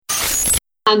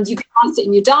And you can write it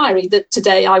in your diary that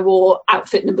today I wore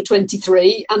outfit number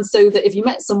 23. And so that if you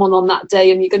met someone on that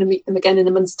day and you're going to meet them again in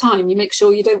a month's time, you make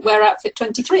sure you don't wear outfit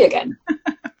 23 again.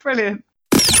 Brilliant.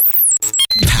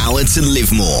 Power to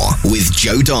Live More with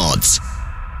Jo Dodds.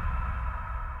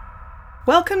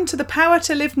 Welcome to the Power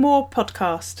to Live More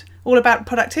podcast, all about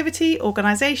productivity,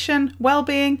 organisation,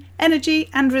 well-being, energy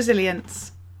and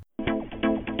resilience.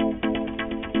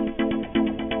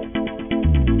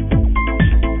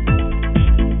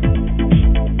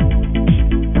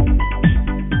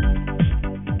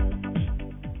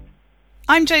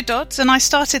 I'm Jo Dodds, and I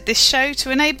started this show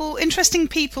to enable interesting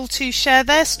people to share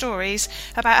their stories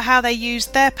about how they use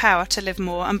their power to live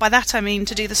more, and by that I mean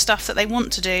to do the stuff that they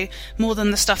want to do more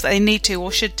than the stuff that they need to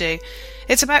or should do.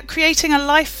 It's about creating a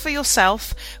life for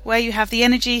yourself where you have the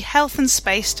energy, health and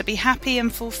space to be happy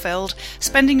and fulfilled,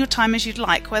 spending your time as you'd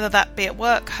like, whether that be at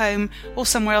work, home or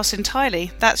somewhere else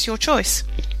entirely. That's your choice.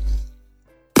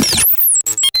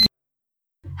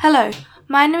 Hello.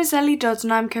 My name is Ellie Dodds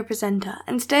and I'm co-presenter,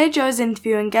 and today Jo is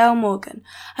interviewing Gail Morgan,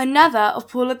 another of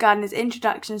Paula Gardner's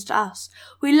introductions to us.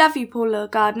 We love you, Paula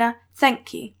Gardner.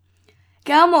 Thank you.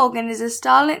 Gail Morgan is a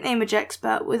style and image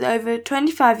expert with over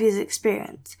 25 years'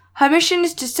 experience. Her mission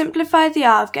is to simplify the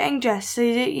art of getting dressed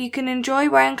so that you can enjoy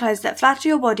wearing clothes that flatter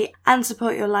your body and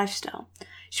support your lifestyle.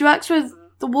 She works with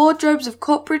the wardrobes of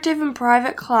corporative and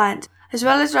private clients, as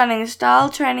well as running a style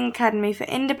training academy for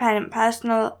independent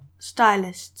personal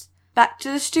stylists. Back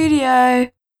to the studio.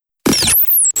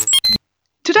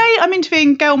 Today I'm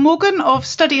interviewing Gail Morgan of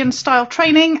Study and Style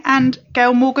Training and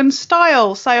Gail Morgan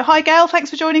Style. So hi Gail, thanks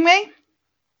for joining me.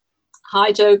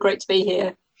 Hi Jo, great to be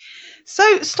here.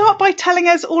 So start by telling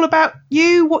us all about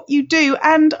you, what you do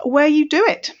and where you do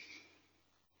it.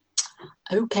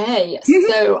 Okay,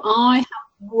 so I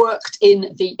have worked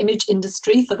in the image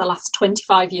industry for the last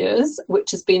 25 years,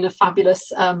 which has been a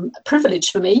fabulous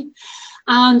privilege for me.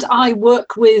 And I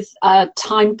work with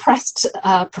time-pressed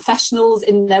professionals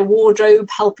in their wardrobe,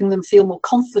 helping them feel more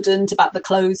confident about the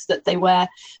clothes that they wear,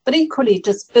 but equally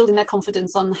just building their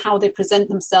confidence on how they present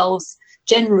themselves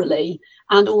generally,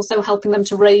 and also helping them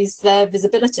to raise their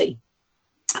visibility.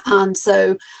 And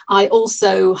so I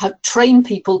also have trained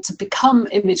people to become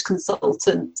image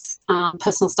consultants,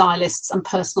 personal stylists and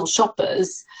personal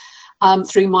shoppers,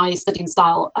 through my Study and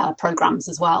Style programs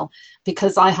as well,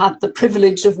 because I had the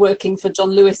privilege of working for John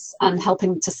Lewis and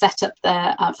helping to set up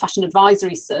their fashion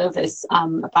advisory service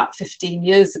about 15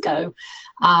 years ago,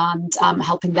 and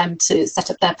helping them to set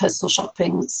up their personal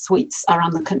shopping suites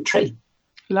around the country.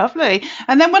 Lovely.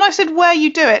 And then when I said where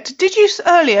you do it, did you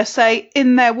earlier say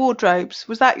in their wardrobes?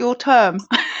 Was that your term?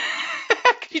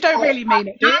 You don't really mean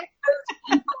it, do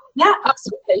you? Yeah,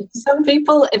 absolutely. Some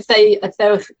people, if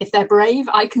they're brave,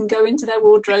 I can go into their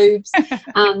wardrobes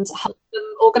and help them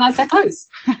organise their clothes.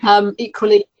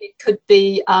 Equally, it could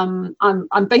be I'm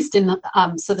based in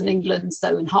southern England,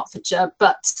 so in Hertfordshire,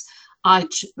 but I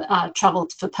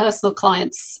travelled for personal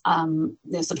clients,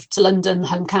 sort of to London,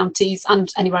 home counties,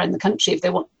 and anywhere in the country if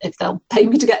they'll pay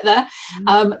me to get there.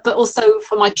 But also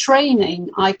for my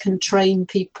training, I can train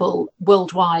people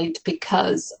worldwide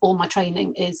because all my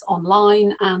training is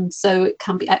online, and so it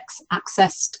can be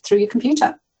accessed through your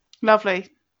computer. Lovely.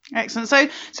 Excellent. So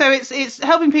it's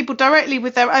helping people directly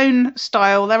with their own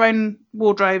style, their own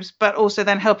wardrobes, but also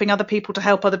then helping other people to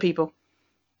help other people.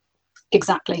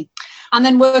 Exactly. And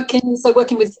then working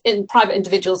with private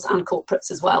individuals and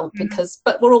corporates as well,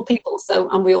 but we're all people,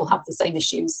 and we all have the same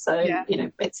issues. So,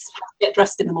 it's how to get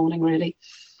dressed in the morning, really.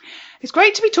 It's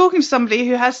great to be talking to somebody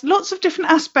who has lots of different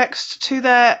aspects to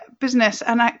their business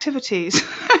and activities,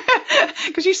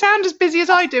 because you sound as busy as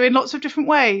I do in lots of different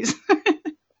ways.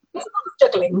 It's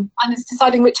juggling and it's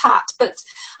deciding which hat, but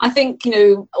I think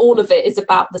all of it is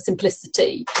about the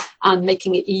simplicity and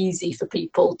making it easy for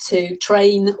people to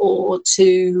train or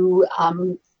to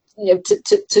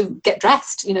get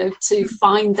dressed, to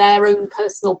find their own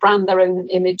personal brand, their own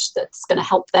image that's going to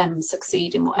help them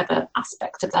succeed in whatever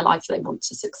aspect of their life they want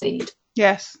to succeed.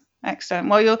 Yes. Excellent.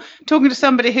 Well, you're talking to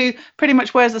somebody who pretty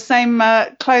much wears the same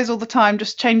clothes all the time,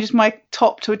 just changes my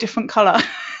top to a different colour.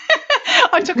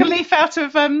 I took a leaf out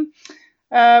of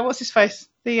what's his face?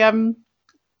 The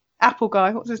Apple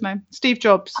guy. What's his name? Steve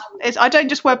Jobs. I don't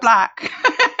just wear black.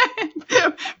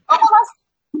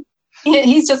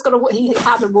 He's just got he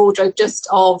had a wardrobe just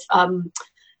of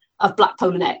black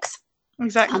polo necks.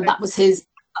 Exactly. And that was his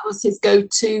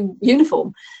go-to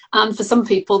uniform. And for some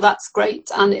people, that's great,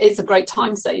 and it's a great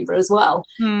time saver as well,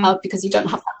 because you don't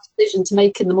have that decision to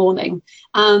make in the morning,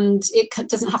 and it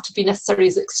doesn't have to be necessarily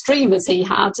as extreme as he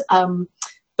had.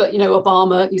 but,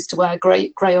 Obama used to wear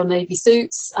grey or navy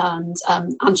suits, and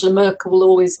Angela Merkel will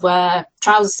always wear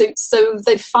trouser suits. So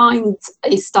they find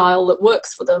a style that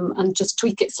works for them and just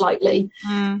tweak it slightly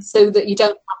so that you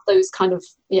don't have those kind of,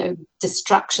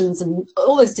 distractions and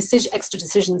all those extra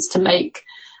decisions to make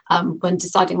when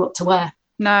deciding what to wear.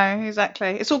 No,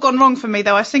 exactly. It's all gone wrong for me,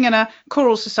 though. I sing in a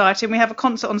choral society and we have a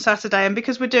concert on Saturday. And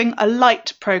because we're doing a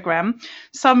light programme,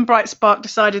 some bright spark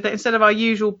decided that instead of our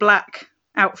usual black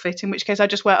outfit, in which case I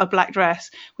just wear a black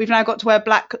dress, we've now got to wear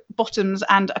black bottoms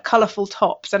and a colourful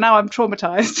top. So now I'm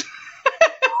traumatised.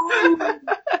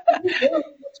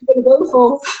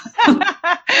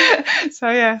 So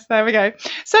yes, there we go.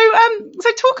 So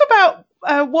talk about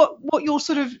what your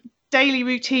sort of daily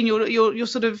routine, your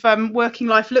sort of working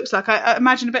life looks like. I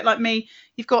imagine a bit like me,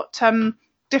 you've got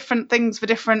different things for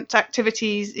different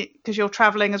activities because you're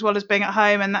travelling as well as being at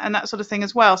home and that sort of thing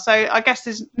as well. So I guess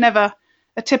there's never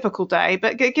a typical day,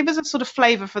 but give us a sort of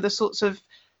flavour for the sorts of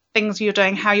things you're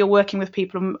doing, how you're working with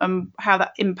people and how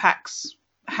that impacts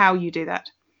how you do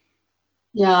that.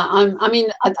 Yeah,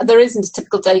 there isn't a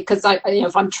typical day because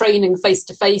if I'm training face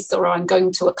to face or I'm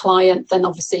going to a client, then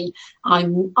obviously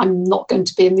I'm not going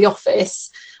to be in the office.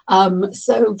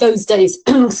 So those days,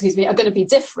 excuse me, are going to be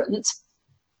different.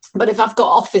 But if I've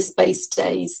got office-based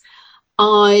days,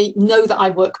 I know that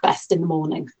I work best in the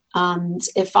morning. And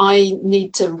if I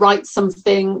need to write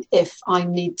something, if I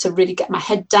need to really get my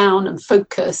head down and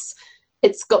focus,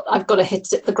 I've got to hit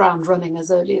the ground running as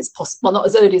early as possible. Well, not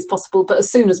as early as possible, but as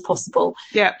soon as possible.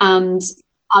 Yeah. And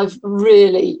I've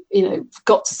really,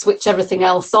 got to switch everything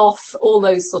else off, all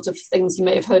those sort of things you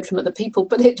may have heard from other people,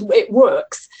 but it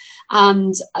works.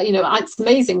 And, it's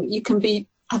amazing. You can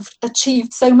have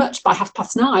achieved so much by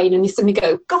 9:30 and you suddenly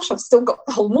go, gosh, I've still got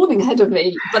the whole morning ahead of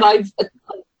me, but I've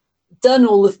done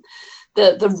all of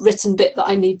the written bit that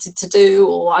I needed to do,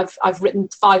 or I've written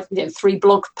 3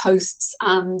 blog posts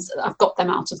and I've got them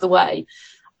out of the way.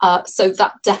 So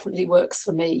that definitely works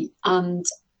for me. And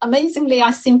amazingly,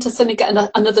 I seem to suddenly get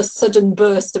another sudden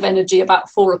burst of energy about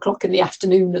 4 o'clock in the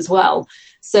afternoon as well.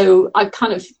 So I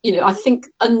kind of, I think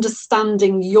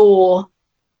understanding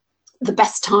the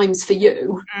best times for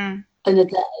you in a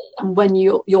day and when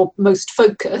you're most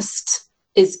focused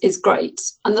is great.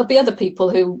 And there'll be other people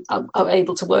who are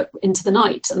able to work into the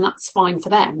night, and that's fine for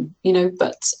them,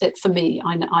 but for me,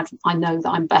 I know that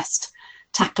I'm best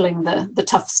tackling the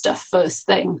tough stuff first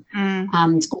thing and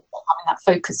having that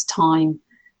focused time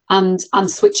and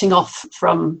switching off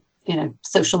from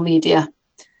social media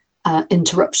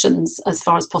interruptions as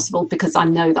far as possible, because I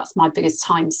know that's my biggest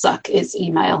time suck is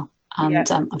email and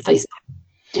Facebook.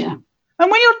 Yeah.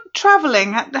 And when you're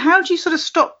traveling, how do you sort of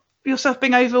stop yourself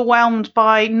being overwhelmed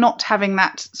by not having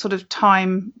that sort of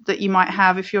time that you might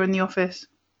have if you're in the office?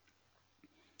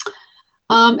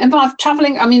 And if I'm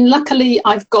traveling, luckily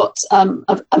I've got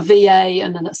a VA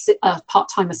and a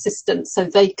part-time assistant, so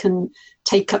they can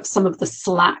take up some of the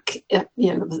slack,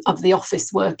 of the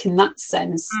office work in that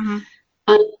sense. Mm-hmm.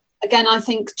 And again, I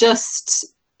think just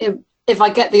if I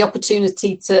get the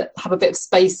opportunity to have a bit of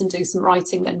space and do some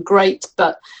writing, then great.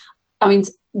 But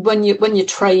when you're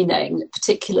training,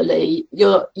 particularly,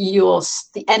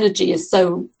 the energy is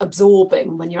so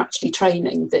absorbing when you're actually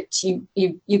training that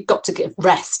you've got to give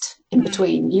rest in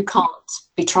between. You can't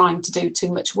be trying to do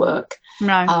too much work.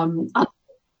 No. And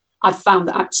I've found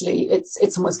that actually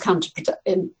it's almost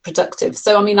counterproductive.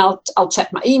 So I'll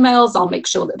check my emails. I'll make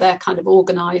sure that they're kind of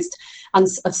organised, and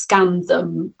I've scanned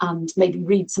them and maybe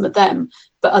read some of them.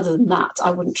 But other than that,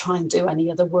 I wouldn't try and do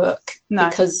any other work. No.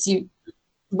 Because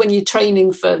when you're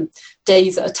training for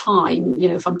days at a time,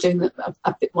 if I'm doing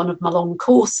one of my long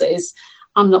courses,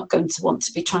 I'm not going to want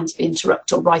to be trying to be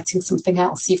interrupted or writing something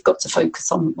else. You've got to focus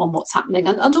on what's happening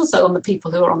and also on the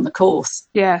people who are on the course.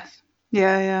 Yeah.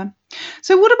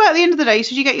 So what about the end of the day?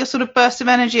 So do you get your sort of burst of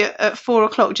energy at 4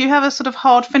 o'clock? Do you have a sort of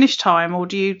hard finish time, or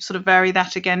do you sort of vary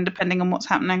that again depending on what's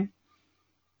happening?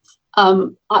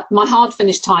 My hard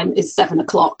finish time is 7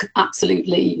 o'clock.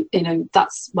 Absolutely,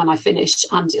 that's when I finish,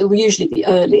 and it will usually be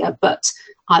earlier. But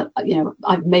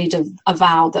I've made a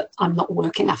vow that I'm not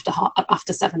working after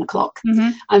 7 o'clock.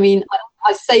 Mm-hmm.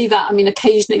 I say that.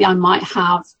 Occasionally I might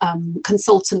have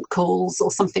consultant calls or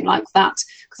something like that,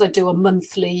 because I do a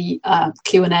monthly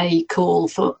Q&A call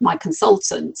for my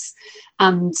consultants,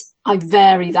 and I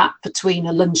vary that between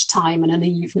a lunchtime and an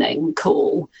evening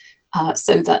call.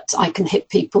 So that I can hit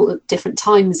people at different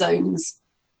time zones.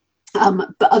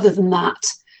 But other than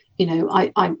that,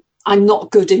 I'm not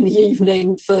good in the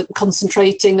evening for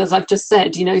concentrating, as I've just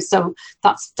said, so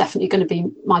that's definitely going to be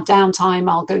my downtime.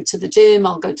 I'll go to the gym,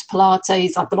 I'll go to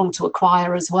Pilates, I belong to a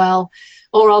choir as well,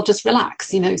 or I'll just relax,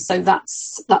 so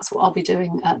that's what I'll be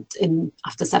doing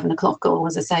after 7 o'clock, or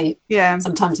as I say,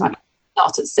 sometimes I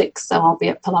start at 6, so I'll be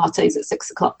at Pilates at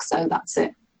 6 o'clock, so that's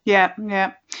it. Yeah.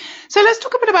 So let's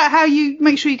talk a bit about how you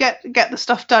make sure you get the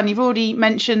stuff done. You've already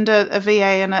mentioned a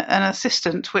VA and an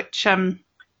assistant, which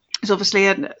is obviously,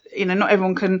 not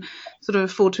everyone can sort of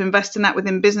afford to invest in that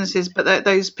within businesses, but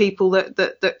those people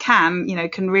that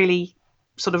can really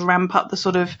sort of ramp up the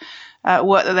sort of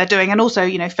work that they're doing, and also,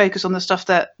 focus on the stuff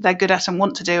that they're good at and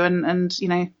want to do, and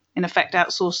in effect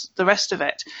outsource the rest of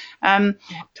it.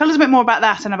 Tell us a bit more about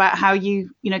that, and about how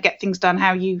you get things done,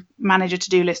 how you manage a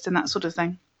to-do list and that sort of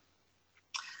thing.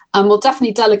 Well,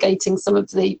 definitely delegating some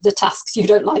of the tasks you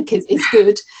don't like is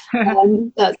good.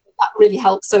 That really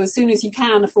helps. So as soon as you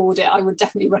can afford it, I would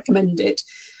definitely recommend it.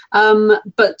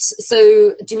 But so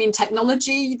do you mean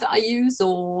technology that I use,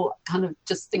 or kind of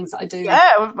just things that I do?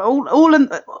 Yeah, all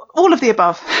of the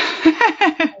above.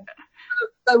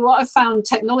 So what I've found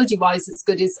technology-wise that's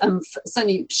good is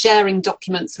certainly sharing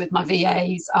documents with my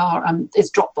VAs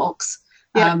is Dropbox,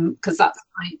 because that's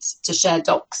great to share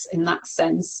docs in that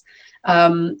sense.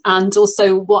 And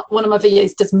also one of my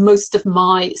VAs does most of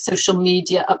my social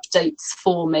media updates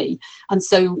for me. And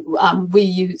so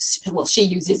she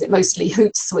uses it mostly,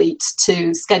 Hootsuite,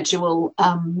 to schedule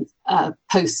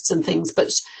posts and things,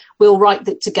 but we'll write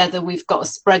it together. We've got a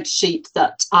spreadsheet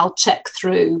that I'll check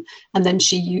through, and then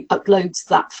she uploads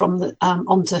that from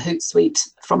onto Hootsuite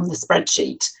from the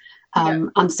spreadsheet.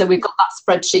 And so we've got that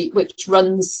spreadsheet which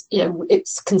runs,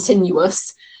 it's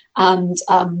continuous, and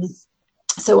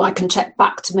so I can check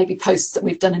back to maybe posts that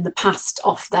we've done in the past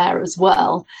off there as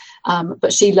well.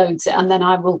 But she loads it, and then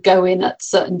I will go in at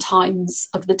certain times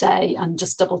of the day and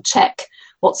just double check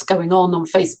what's going on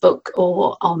Facebook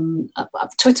or on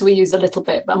Twitter. We use a little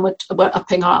bit, and we're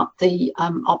upping our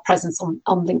presence on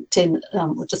LinkedIn.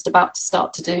 We're just about to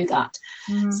start to do that.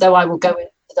 So I will go into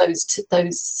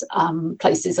those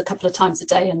places a couple of times a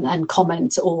day and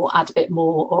comment, or add a bit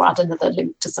more, or add another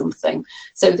link to something,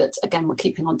 so that again we're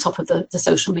keeping on top of the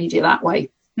social media that way.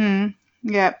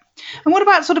 Yeah. And what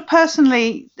about sort of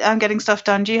personally getting stuff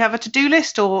done? Do you have a to-do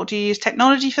list, or do you use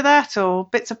technology for that, or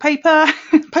bits of paper,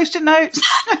 post-it notes?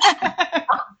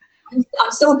 I'm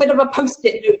still a bit of a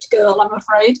post-it note girl, I'm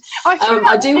afraid.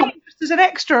 I do as an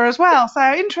extra as well,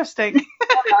 so interesting.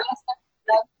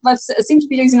 I seem to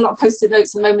be using a lot of post-it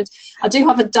notes at the moment. I do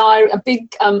have a diary, a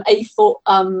big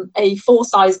A4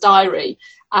 size diary,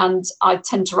 and I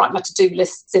tend to write my to-do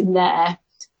lists in there,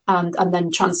 and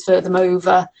then transfer them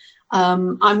over.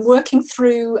 I'm working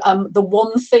through The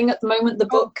One Thing at the moment, the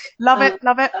book. Love it.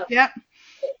 Yeah.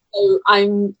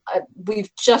 So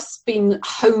we've just been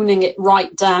honing it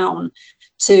right down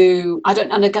to, I don't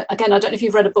know if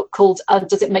you've read a book called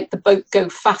Does It Make the Boat Go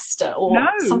Faster, or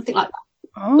something like that.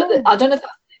 But I don't know if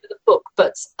that's the name of the book,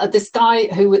 but this guy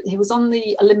he was on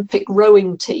the Olympic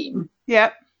rowing team.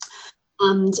 Yeah.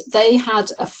 And they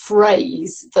had a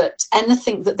phrase that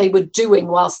anything that they were doing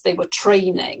whilst they were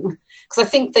training, because I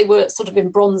think they were sort of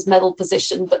in bronze medal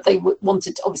position, but they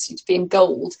wanted obviously to be in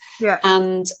gold. Yeah.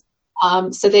 And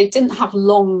so they didn't have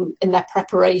long in their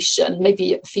preparation,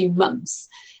 maybe a few months.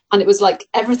 And it was like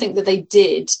everything that they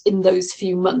did in those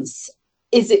few months,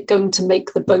 is it going to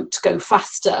make the boat go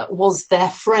faster, was their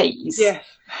phrase. Yeah.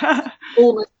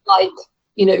 Almost like,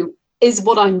 is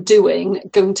what I'm doing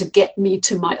going to get me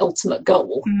to my ultimate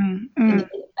goal?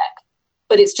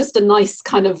 But it's just a nice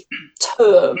kind of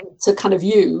term to kind of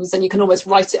use, and you can almost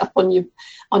write it up on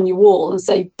your wall and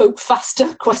say "boat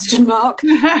faster?" ?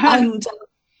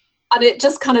 And it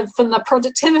just kind of, from the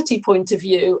productivity point of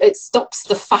view, it stops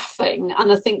the faffing,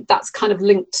 and I think that's kind of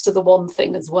linked to The One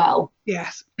Thing as well.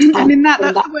 Yes, I mean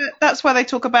that's where they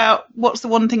talk about what's the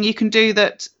one thing you can do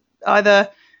that either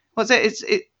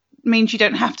it means you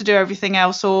don't have to do everything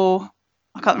else, or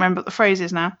I can't remember what the phrase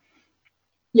is now.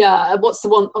 Yeah, what's the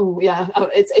one? Oh, yeah,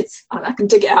 it's. I can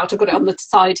dig it out. I've got it on the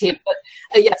side here.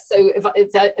 But yes, so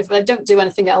if I don't do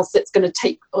anything else, it's going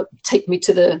to take me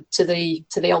to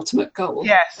the ultimate goal.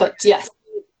 Yes. But yes,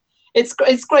 it's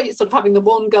great sort of having the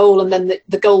one goal, and then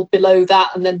the goal below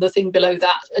that, and then the thing below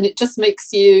that, and it just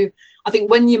makes you. I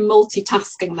think when you're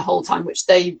multitasking the whole time, which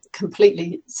they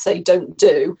completely say don't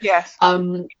do. Yes.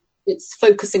 It's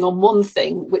focusing on one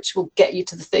thing, which will get you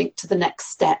to the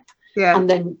next step. Yeah. And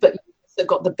then, but they've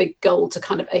got the big goal to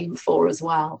kind of aim for as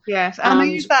well. Yes, and they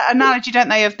use that analogy, don't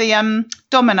they, of the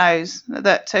dominoes,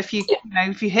 that if you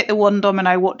if you hit the one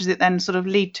domino, what does it then sort of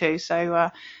lead to?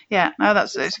 So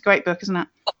it's a great book, isn't it?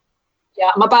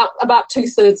 Yeah, I'm about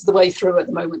 2/3 of the way through at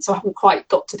the moment, so I haven't quite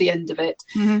got to the end of it.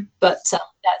 But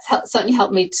it's certainly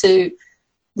helped me to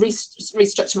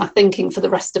restructure my thinking for the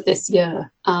rest of this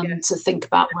year and to think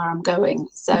about where I'm going.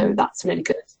 So that's really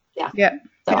good. So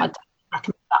I'd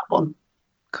recommend that one.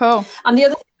 Cool. And the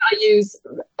other thing I use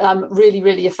really,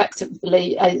 really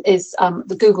effectively is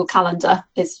the Google Calendar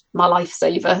is my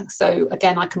lifesaver. So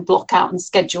again, I can block out and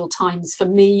schedule times for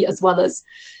me as well as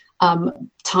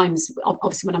times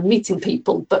obviously when I'm meeting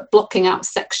people, but blocking out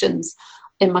sections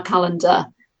in my calendar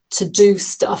to do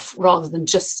stuff rather than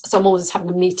just, so I'm always having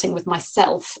a meeting with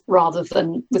myself rather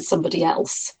than with somebody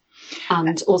else.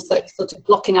 And also sort of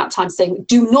blocking out time saying,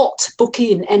 do not book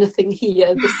in anything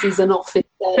here. This is an office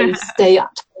day, stay at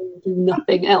home, do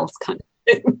nothing else kind of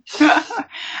thing.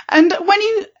 And when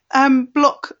you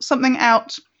block something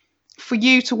out for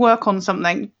you to work on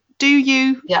something, do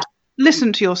you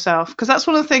listen to yourself? Because that's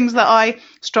one of the things that I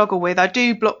struggle with. I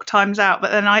do block times out,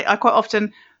 but then I quite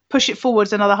often push it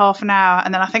forwards another half an hour,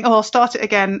 and then I think, I'll start it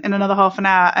again in another half an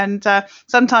hour. And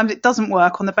sometimes it doesn't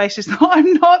work on the basis that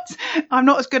I'm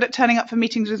not as good at turning up for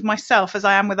meetings with myself as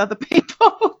I am with other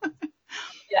people.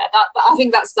 I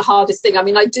think that's the hardest thing. I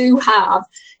mean, I do have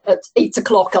at 8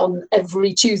 o'clock on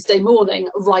every Tuesday morning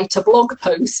write a blog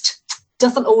post.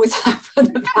 Doesn't always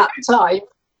happen at that time.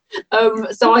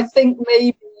 So I think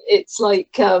maybe it's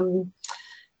like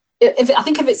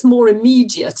if it's more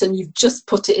immediate and you've just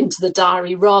put it into the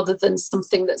diary rather than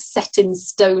something that's set in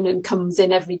stone and comes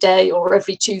in every day or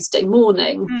every Tuesday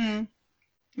morning,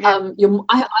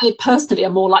 I personally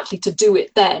am more likely to do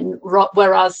it then,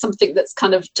 whereas something that's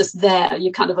kind of just there,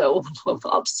 you kind of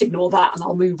I'll just ignore that and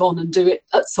I'll move on and do it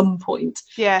at some point.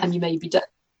 And you maybe don't.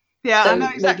 I know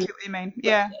exactly what you mean.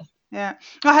 I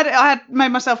had made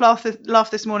myself laugh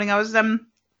this morning.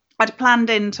 I'd planned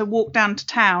in to walk down to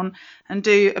town and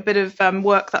do a bit of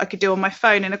work that I could do on my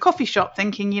phone in a coffee shop,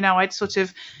 thinking, I'd sort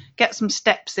of get some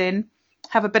steps in,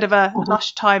 have a bit of a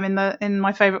lush time in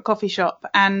my favourite coffee shop,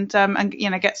 and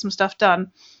get some stuff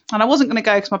done. And I wasn't going to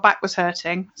go because my back was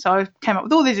hurting, so I came up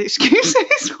with all these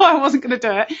excuses why I wasn't going to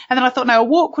do it. And then I thought, no, a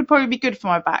walk would probably be good for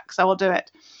my back, so I'll do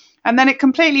it. And then it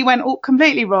completely went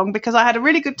completely wrong because I had a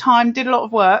really good time, did a lot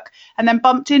of work, and then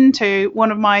bumped into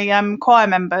one of my choir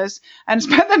members and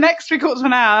spent the next 3/4 of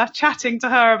an hour chatting to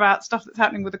her about stuff that's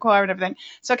happening with the choir and everything.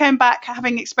 So I came back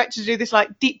having expected to do this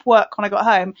like deep work when I got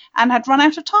home and had run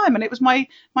out of time, and it was my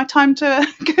time to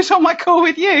get on my call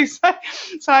with you. So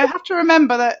I have to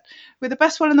remember that with the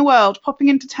best will in the world, popping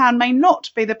into town may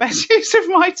not be the best use of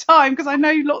my time because I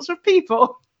know lots of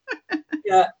people.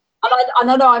 And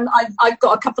I know I've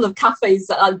got a couple of cafes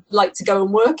that I like to go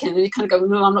and work in, and you kind of go,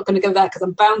 no, I'm not going to go there because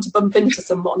I'm bound to bump into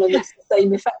someone, and it's the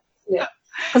same effect.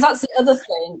 Because that's the other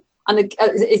thing, and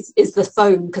it's the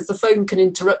phone, because the phone can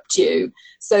interrupt you.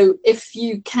 So if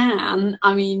you can,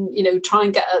 try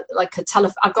and get a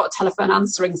telephone. I've got a telephone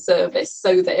answering service,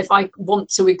 so that if I want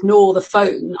to ignore the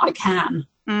phone, I can.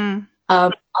 And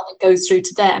it goes through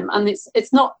to them, and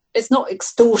it's not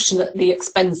extortionately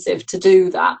expensive to do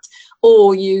that.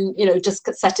 Or you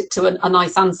just set it to a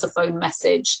nice answer phone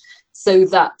message, so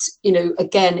that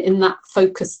again in that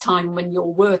focus time when you're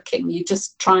working, you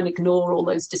just try and ignore all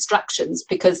those distractions,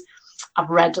 because I've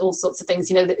read all sorts of things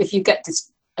that if you get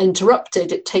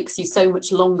interrupted, it takes you so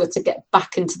much longer to get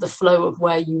back into the flow of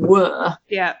where you were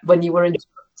when you were interrupted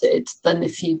than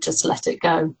if you just let it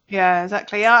go. Yeah,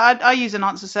 exactly. I use an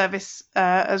answer service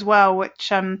as well,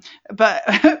 which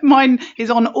but mine is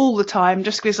on all the time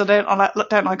just because I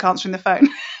don't like answering the phone.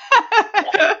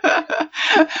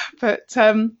 But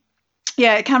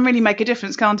it can really make a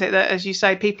difference, can't it? That, as you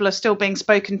say, people are still being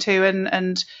spoken to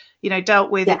and dealt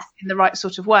with in the right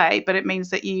sort of way, but it means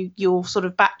that you're sort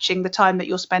of batching the time that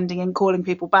you're spending in calling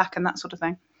people back and that sort of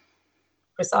thing.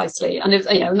 Precisely. And if,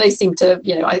 and they seem to,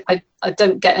 I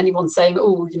don't get anyone saying,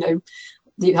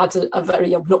 you had a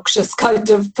very obnoxious kind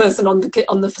of person on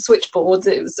the switchboard.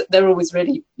 They're always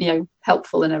really,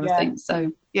 helpful and everything.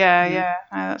 So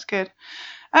that's good.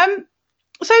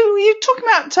 So you're talking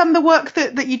about the work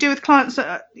that you do with clients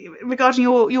regarding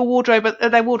your wardrobe,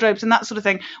 their wardrobes and that sort of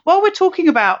thing. While we're talking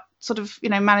about sort of,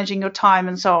 managing your time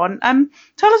and so on,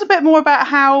 tell us a bit more about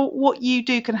how what you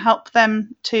do can help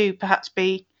them to perhaps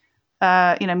be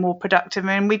more productive.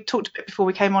 I mean, we talked a bit before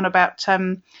we came on about, how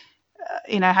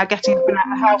getting up and out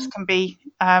of the house can be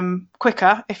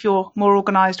quicker if you're more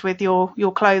organised with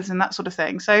your clothes and that sort of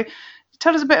thing. So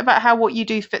tell us a bit about how what you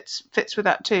do fits with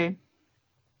that too.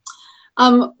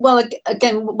 Well,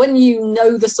 again, when you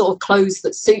know the sort of clothes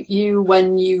that suit you,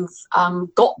 when you've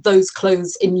got those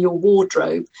clothes in your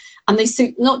wardrobe and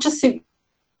they not just suit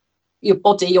your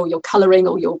body or your colouring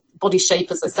or your body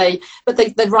shape, as I say, but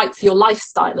they're right for your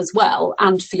lifestyle as well,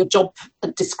 and for your job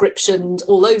description,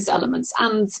 all those elements,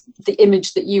 and the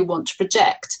image that you want to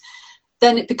project.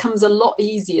 Then it becomes a lot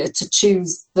easier to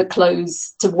choose the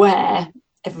clothes to wear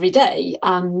every day.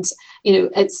 And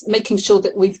it's making sure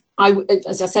that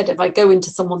as I said, if I go into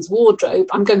someone's wardrobe,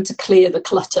 I'm going to clear the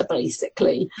clutter,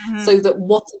 basically, so that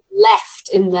what is left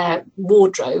in their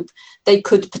wardrobe they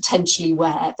could potentially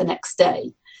wear the next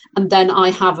day. And then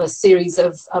I have a series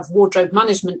of wardrobe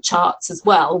management charts as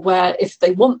well, where if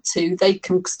they want to, they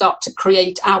can start to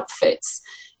create outfits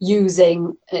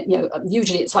using,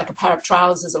 usually it's like a pair of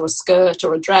trousers or a skirt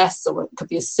or a dress, or it could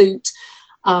be a suit,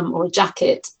 or a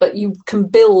jacket, but you can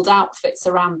build outfits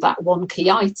around that one key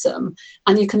item,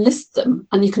 and you can list them,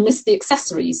 and you can list the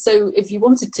accessories. So if you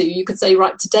wanted to, you could say,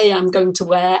 right, today I'm going to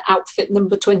wear outfit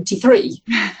number 23,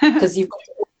 because you've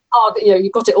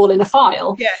got it all in a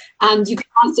file, and you can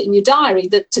write it in your diary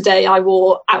that today I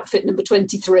wore outfit number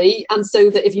 23, and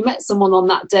so that if you met someone on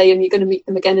that day and you're going to meet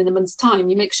them again in a month's time,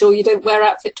 you make sure you don't wear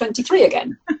outfit 23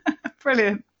 again.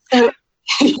 Brilliant. So,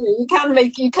 you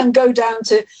can go down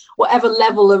to whatever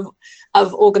level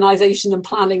of organization and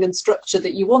planning and structure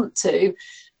that you want to,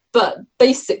 but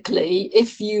basically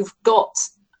if you've got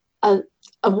a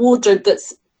wardrobe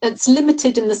that's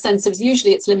limited, in the sense of,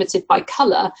 usually it's limited by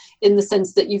color, in the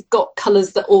sense that you've got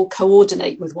colors that all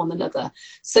coordinate with one another,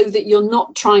 so that you're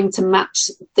not trying to match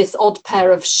this odd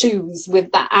pair of shoes with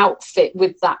that outfit,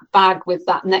 with that bag, with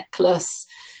that necklace,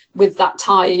 with that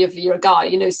tie if you're a guy,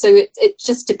 so it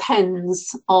just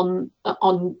depends on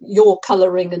your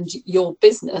colouring and your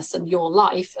business and your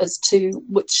life as to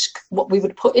what we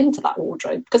would put into that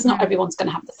wardrobe, because not everyone's going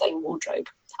to have the same wardrobe,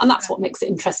 and that's what makes it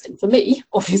interesting for me,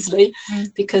 obviously,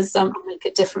 because I make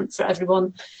it different for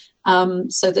everyone,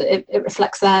 so that it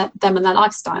reflects them and their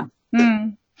lifestyle.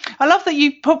 I love that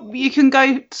you can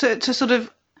go to sort of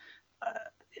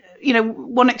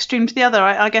one extreme to the other.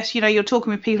 I guess you're talking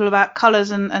with people about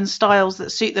colours and styles that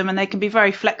suit them, and they can be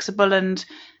very flexible and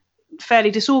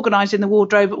fairly disorganised in the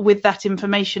wardrobe with that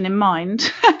information in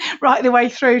mind, right the way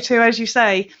through to, as you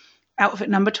say, outfit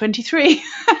number 23.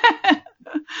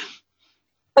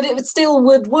 But it still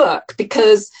would work,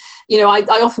 because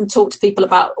I often talk to people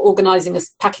about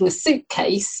packing a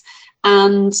suitcase,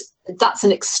 and that's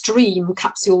an extreme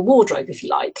capsule wardrobe, if you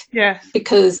like. Yeah.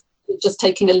 Because just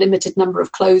taking a limited number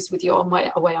of clothes with you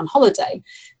away on holiday.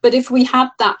 But if we had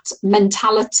that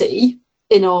mentality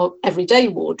in our everyday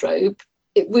wardrobe,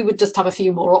 we would just have a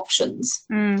few more options.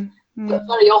 But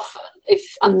very often,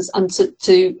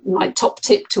 to my top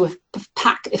tip to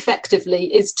pack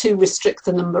effectively is to restrict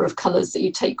the number of colours that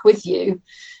you take with you,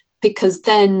 because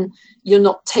then you're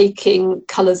not taking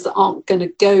colours that aren't going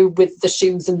to go with the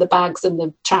shoes and the bags and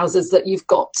the trousers that you've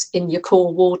got in your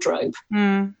core wardrobe.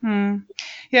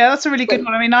 Yeah, that's a really good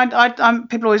one. I mean,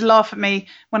 people always laugh at me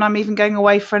when I'm even going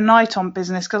away for a night on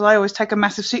business, because I always take a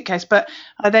massive suitcase, but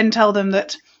I then tell them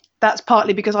that that's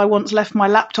partly because I once left my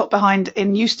laptop behind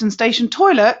in Euston Station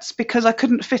toilets because I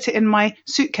couldn't fit it in my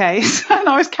suitcase and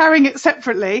I was carrying it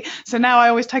separately. So now I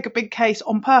always take a big case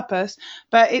on purpose.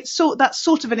 But that's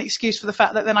sort of an excuse for the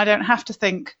fact that then I don't have to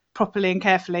think properly and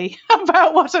carefully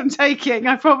about what I'm taking.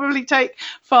 I probably take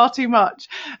far too much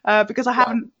because I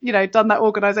haven't, done that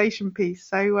organisation piece.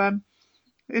 So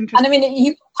interesting. And I mean,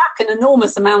 you can pack an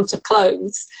enormous amount of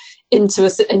clothes into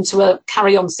a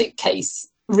carry-on suitcase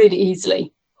really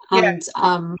easily. And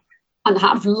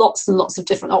have lots and lots of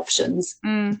different options.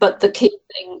 But the key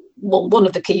thing, one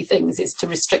of the key things is to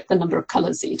restrict the number of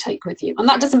colours that you take with you. And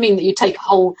that doesn't mean that you take a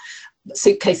whole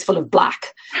suitcase full of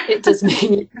black. It does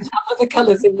mean you can have other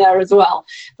colours in there as well.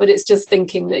 But it's just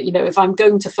thinking that, if I'm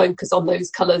going to focus on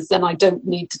those colours, then I don't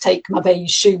need to take my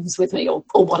beige shoes with me or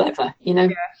whatever,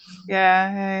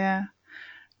 Yeah.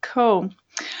 Cool.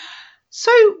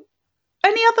 So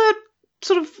any other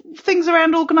sort of things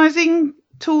around organising,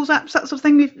 tools, apps, that sort of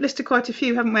thing? We've listed quite a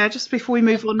few, haven't we? Just before we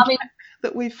move on,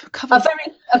 that we've covered.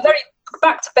 A very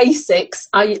back to basics.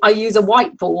 I use a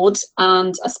whiteboard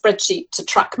and a spreadsheet to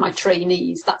track my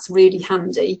trainees. That's really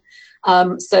handy.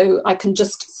 So I can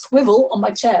just swivel on my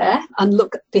chair and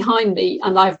look behind me,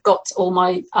 and I've got all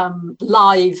my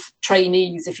live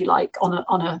trainees, if you like, on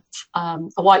a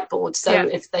whiteboard. So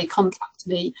if they contact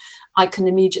me, I can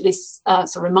immediately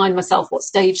remind myself what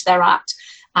stage they're at.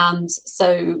 And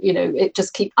so,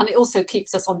 it also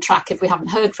keeps us on track if we haven't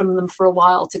heard from them for a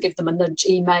while, to give them a nudge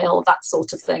email, that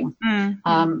sort of thing.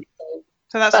 So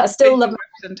that's a still visual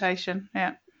representation.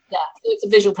 Yeah, it's a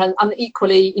visual present. And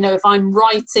equally, if I'm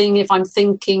writing, if I'm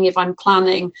thinking, if I'm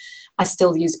planning, I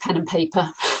still use pen and paper.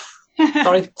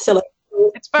 Sorry, silly.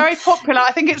 It's very popular.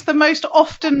 I think it's the most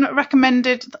often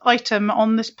recommended item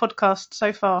on this podcast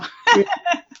so far.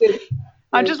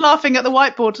 I'm just laughing at the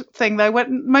whiteboard thing, though.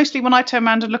 Mostly when I turn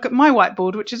around and look at my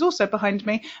whiteboard, which is also behind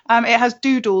me, it has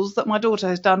doodles that my daughter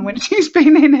has done when she's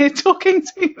been in here talking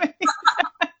to me.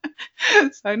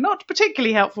 So not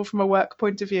particularly helpful from a work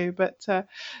point of view, but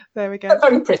there we go.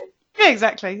 Very pretty. Yeah,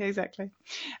 exactly.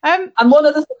 And one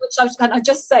other thing which I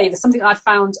just say, there's something I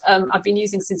found I've been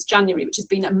using since January, which has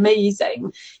been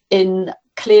amazing in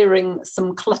clearing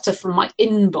some clutter from my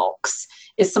inbox,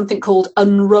 is something called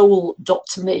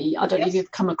unroll.me. I don't know if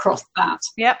you've come across that.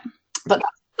 Yep. But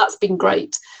that's been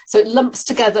great. So it lumps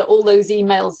together all those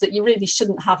emails that you really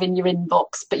shouldn't have in your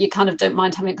inbox, but you kind of don't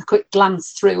mind having a quick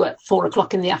glance through at 4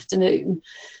 o'clock in the afternoon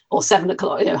or 7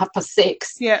 o'clock,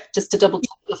 6:30, just to double check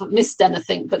if I haven't missed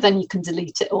anything, but then you can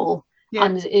delete it all. Yeah.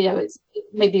 And, it's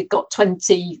maybe you've got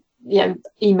 20,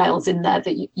 emails in there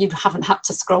that you haven't had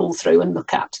to scroll through and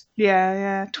look at.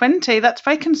 Yeah. 20, that's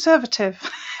very conservative.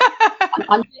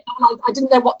 I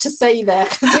didn't know what to say there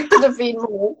because it could have been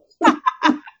more.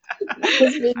 I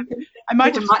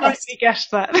might have slightly guessed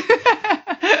that.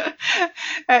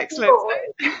 Excellent.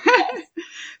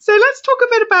 So let's talk a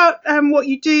bit about what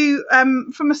you do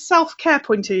from a self-care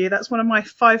point of view. That's one of my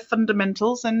 5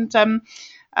 fundamentals. And so,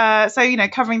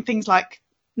 covering things like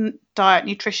diet,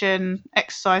 nutrition,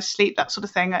 exercise, sleep, that sort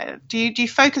of thing. Do you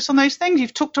focus on those things?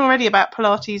 You've talked already about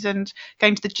Pilates and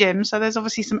going to the gym. So there's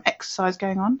obviously some exercise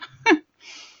going on.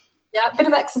 Yeah, a bit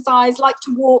of exercise, like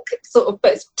to walk, but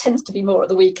it tends to be more at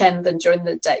the weekend than during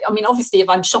the day. I mean, obviously, if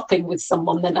I'm shopping with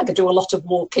someone, then I could do a lot of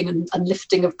walking and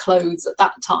lifting of clothes at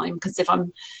that time. Because if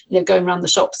I'm, going around the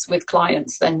shops with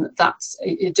clients, then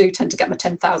you do tend to get my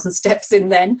 10,000 steps in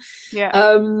then. Yeah.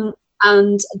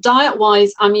 And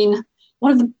diet-wise, I mean,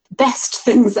 one of the best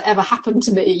things that ever happened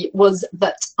to me was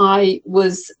that I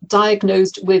was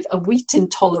diagnosed with a wheat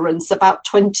intolerance about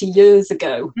 20 years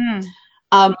ago.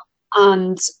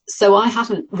 And so I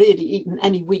hadn't really eaten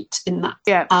any wheat in that.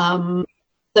 Yeah.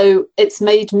 So it's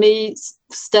made me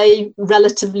stay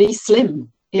relatively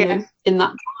slim, in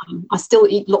that time. I still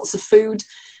eat lots of food.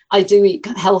 I do eat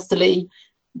healthily,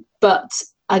 but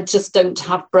I just don't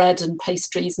have bread and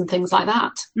pastries and things like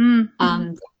that.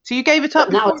 And so you gave it up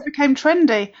before it became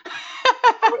trendy.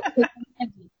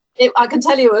 I can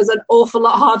tell you it was an awful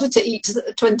lot harder to eat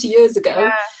 20 years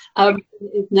ago.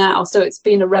 Now, so it's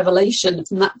been a revelation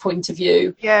from that point of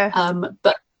view.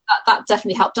 But that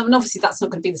definitely helped. I mean, obviously that's not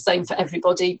going to be the same for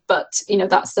everybody, but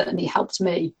that certainly helped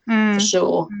me for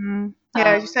sure.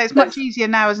 As you say, it's much easier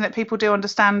now, isn't it? People do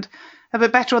understand a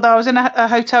bit better. Although I was in a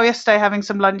hotel yesterday having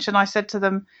some lunch, and I said to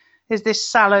them, "Is this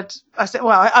salad?" I said,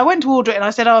 "Well, I went to order it," and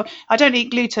I said, "Oh, I don't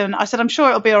eat gluten." I said, "I'm sure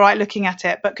it'll be all right looking at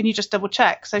it, but can you just double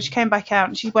check?" So she came back out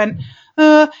and she went,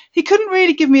 "He couldn't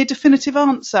really give me a definitive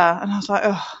answer." And I was like,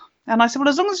 "Oh." And I said, "Well,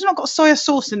 as long as it's not got soya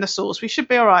sauce in the sauce, we should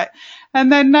be all right."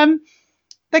 And then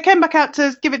they came back out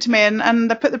to give it to me, and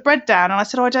they put the bread down, and I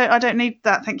said, "Oh, I don't need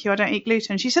that, thank you. I don't eat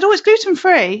gluten." She said, "Oh, it's gluten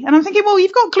free." And I'm thinking, well,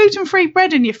 you've got gluten free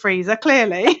bread in your freezer,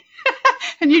 clearly.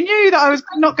 And you knew that I was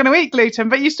not going to eat gluten,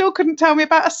 but you still couldn't tell me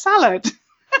about a salad.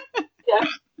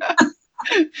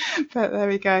 But there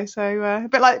we go. So a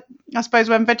bit like, I suppose,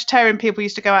 when vegetarian people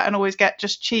used to go out and always get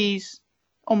just cheese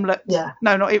omelette.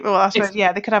 No, not even. Well, I suppose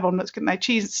they could have omelettes, couldn't they?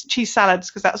 Cheese salads,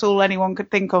 because that's all anyone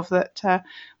could think of that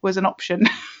was an option.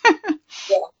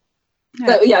 So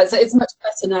it's much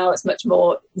better now. It's much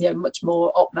more,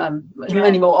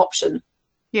 many more options.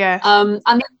 And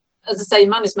then, as I say,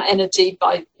 manage my energy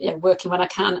by working when I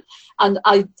can. And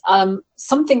I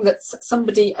something that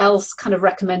somebody else kind of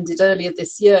recommended earlier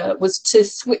this year was to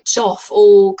switch off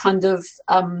all kind of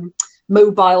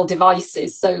mobile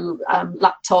devices, so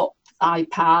laptop,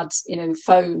 iPad,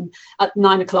 phone at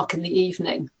 9 o'clock in the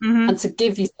evening, and to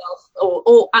give yourself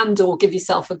or give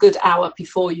yourself a good hour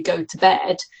before you go to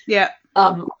bed.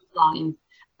 Online.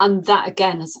 And that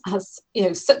again has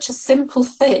such a simple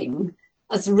thing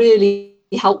has really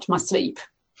helped my sleep.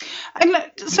 And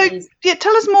so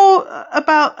tell us more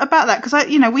about that, because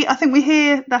I think we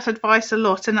hear that advice a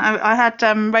lot, and I had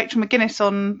Rachel McGuinness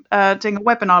on doing a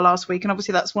webinar last week, and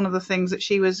obviously that's one of the things that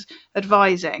she was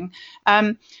advising.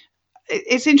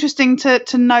 It's interesting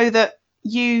to know that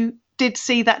you did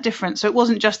see that difference. So it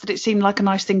wasn't just that it seemed like a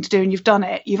nice thing to do and you've done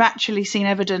it. You've actually seen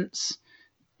evidence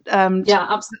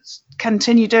absolutely.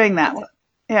 Continue doing that.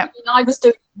 I was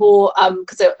doing more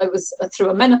because it was through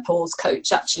a menopause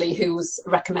coach actually who was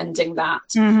recommending that,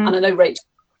 and I know Rachel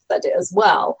said it as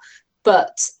well.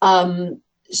 But and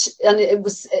it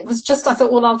was just, I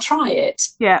thought, well, I'll try it.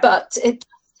 But it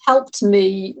helped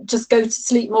me just go to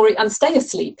sleep more and stay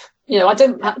asleep. I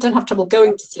don't have trouble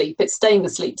going to sleep. It's staying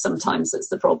asleep sometimes that's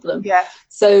the problem. Yeah.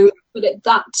 So, but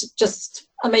that just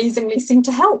amazingly seemed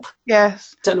to help.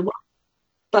 Yes. Don't know what,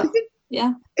 but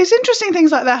yeah. It's interesting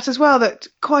things like that as well, that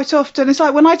quite often, it's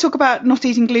like when I talk about not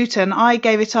eating gluten, I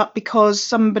gave it up because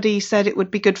somebody said it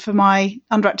would be good for my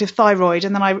underactive thyroid,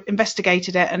 and then I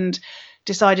investigated it and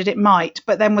decided it might,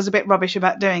 but then was a bit rubbish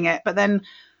about doing it. But then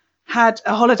had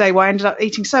a holiday where I ended up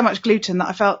eating so much gluten that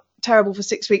I felt terrible for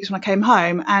 6 weeks when I came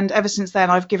home, and ever since then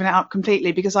I've given it up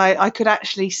completely because I could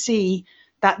actually see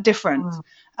that difference.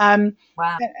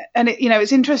 Wow. And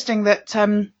it's interesting that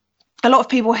a lot of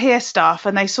people hear stuff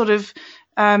and they sort of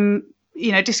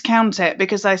discount it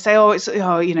because they say,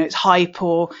 it's hype,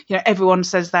 or everyone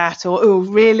says that, or oh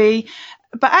really.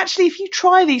 But actually, if you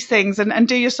try these things and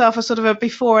do yourself a sort of a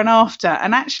before and after,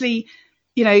 and actually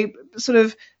sort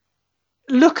of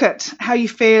look at how you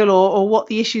feel or what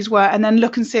the issues were, and then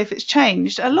look and see if it's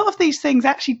changed, a lot of these things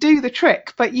actually do the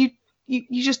trick, but you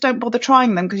just don't bother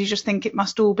trying them because you just think it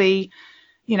must all be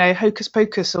hocus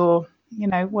pocus, or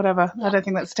whatever. I don't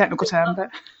think that's a technical term, but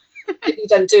you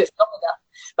don't do it longer.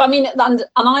 But I mean, and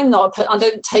I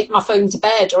don't take my phone to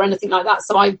bed or anything like that,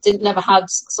 so I never had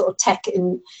sort of tech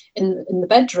in the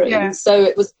bedroom. Yeah. So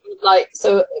it was like,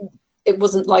 it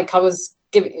wasn't like I was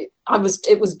giving.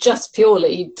 It was just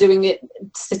purely doing it,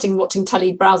 sitting watching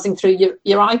telly, browsing through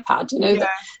your iPad. Yeah.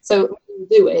 So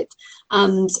do it,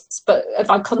 but if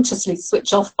I consciously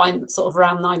switch off by sort of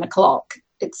around 9 o'clock.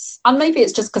 And maybe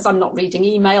it's just because I'm not reading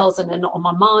emails and they're not on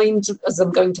my mind as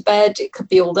I'm going to bed. It could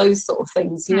be all those sort of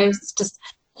things, It's just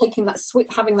taking that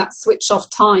having that switch off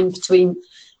time between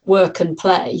work and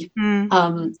play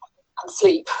and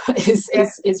sleep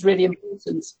is really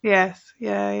important. Yes,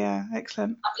 yeah,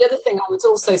 excellent. And the other thing I would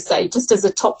also say, just as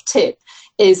a top tip,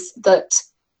 is that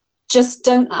just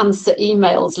don't answer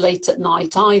emails late at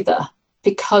night either.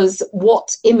 Because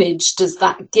what image does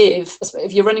that give?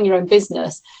 If you're running your own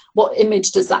business, what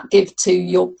image does that give to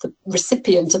the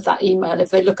recipient of that email if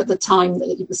they look at the time that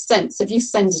it was sent? So if you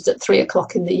send it at 3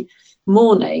 o'clock in the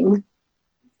morning,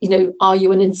 are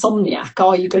you an insomniac?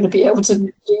 Are you going to be able to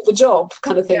do the job,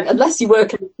 kind of thing? Yeah. Unless you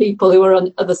work with people who are on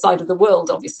the other side of the world,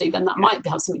 obviously, then that might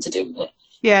have something to do with it.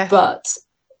 Yeah. But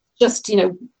just,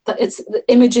 the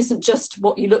image isn't just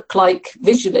what you look like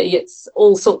visually, it's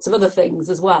all sorts of other things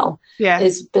as well. Yeah.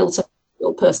 Is built up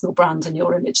your personal brand and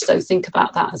your image. So think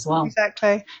about that as well.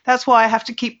 Exactly. That's why I have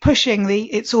to keep pushing the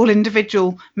it's all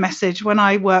individual message when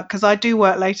I work, because I do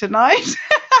work late at night.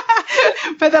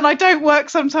 But then I don't work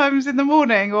sometimes in the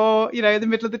morning or, in the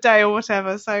middle of the day or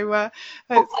whatever. So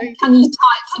can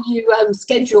you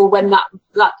schedule when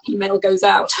that email goes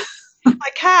out? I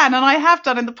can, and I have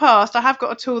done in the past. I have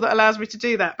got a tool that allows me to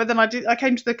do that. But then I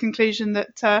came to the conclusion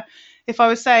that if I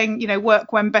was saying,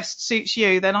 work when best suits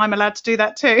you, then I'm allowed to do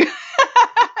that too.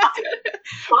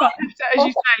 But as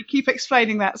you say, keep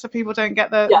explaining that so people don't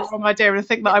get the wrong idea and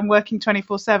think that I'm working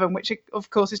 24/7, which of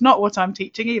course is not what I'm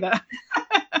teaching either.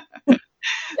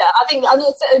 Yeah, I think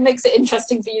it makes it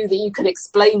interesting for you that you can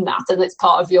explain that, and it's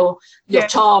part of your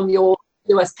charm, your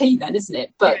USP then, isn't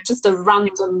it? But just a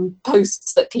random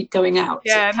posts that keep going out,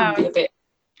 it can be a bit.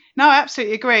 No, I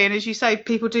absolutely agree. And as you say,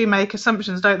 people do make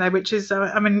assumptions, don't they? Which is,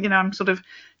 I'm sort of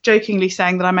jokingly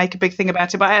saying that I make a big thing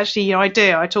about it, but actually, I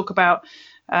do. I talk about,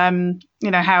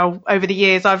 how over the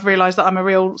years I've realised that I'm a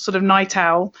real sort of night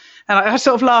owl, and I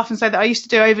sort of laugh and say that I used to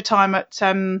do overtime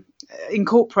in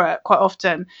corporate quite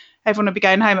often. Everyone would be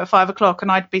going home at 5 o'clock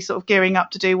and I'd be sort of gearing up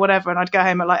to do whatever, and I'd go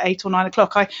home at like 8 or 9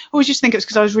 o'clock. I always just think it was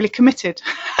because I was really committed.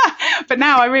 But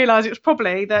now I realise it was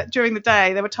probably that during the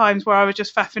day there were times where I was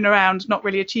just faffing around, not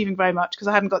really achieving very much because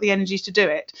I hadn't got the energies to do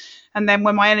it. And then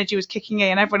when my energy was kicking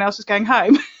in, everyone else was going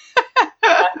home.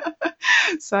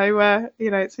 So,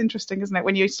 it's interesting, isn't it,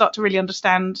 when you start to really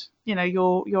understand,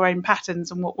 your own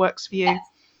patterns and what works for you. Yes.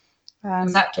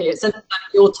 Exactly, it's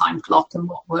your time clock and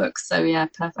what works. So yeah,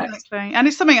 perfect. Exactly. And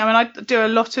it's something, I do a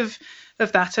lot of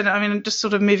that, and just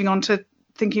sort of moving on to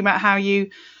thinking about how you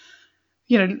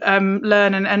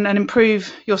learn and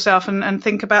improve yourself and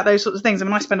think about those sorts of things.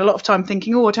 I spend a lot of time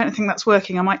thinking, I don't think that's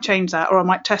working, I might change that, or I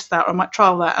might test that, or I might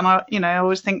trial that. And I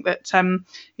always think that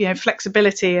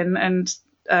flexibility and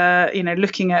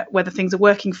looking at whether things are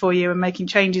working for you and making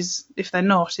changes if they're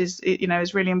not is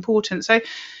really important. So,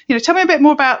 tell me a bit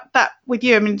more about that with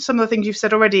you. Some of the things you've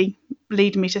said already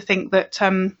lead me to think that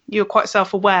you're quite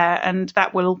self-aware, and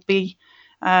that will be,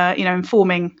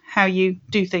 informing how you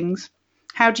do things.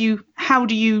 How do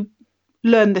you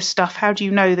learn this stuff? How do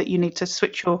you know that you need to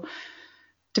switch your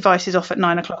devices off at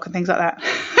 9 o'clock and things like that?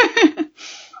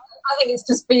 I think it's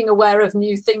just being aware of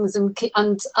new things and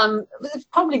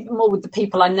probably more with the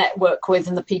people I network with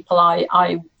and the people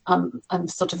I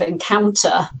sort of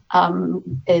encounter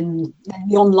in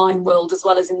the online world as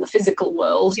well as in the physical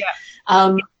world.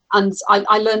 And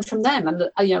I learned from them, and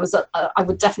I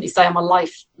would definitely say I'm a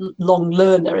lifelong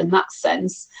learner in that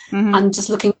sense. And just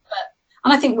looking at,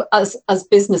 and I think as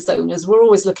business owners, we're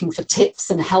always looking for tips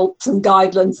and helps and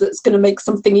guidelines that's going to make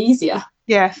something easier.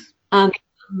 Yes. And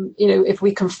if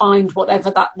we can find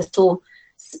whatever that little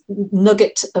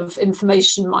nugget of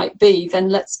information might be, then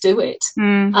let's do it.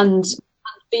 And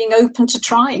being open to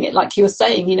trying it, like you were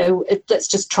saying, let's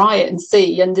just try it and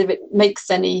see, and if it makes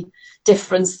any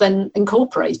difference, then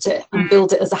incorporate it and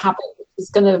build it as a habit that is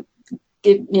going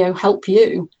to help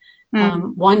you.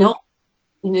 Why not?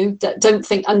 Don't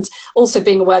think, and also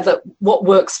being aware that what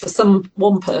works for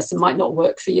one person might not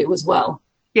work for you as well.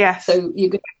 So you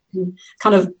can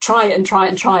kind of try it and try it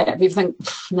and try it. If you think,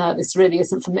 no, this really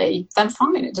isn't for me, then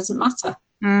fine, it doesn't matter.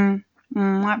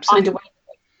 Absolutely. Find a way.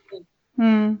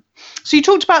 So you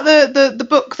talked about the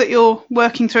book that you're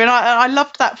working through, and I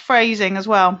loved that phrasing as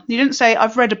well. You didn't say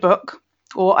I've read a book,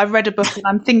 or I've read a book and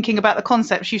I'm thinking about the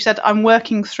concepts. You said I'm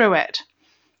working through it.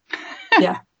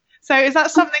 Yeah. So is that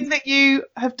something that you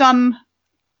have done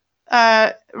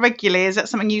regularly? Is that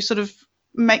something you sort of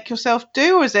make yourself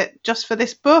do, or is it just for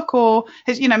this book? Or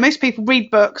most people read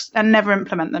books and never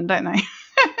implement them, don't they?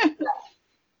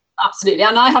 Absolutely.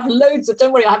 And I have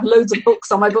don't worry, I have loads of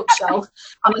books on my bookshelf.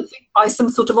 And I think by some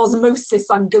sort of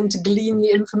osmosis, I'm going to glean the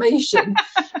information.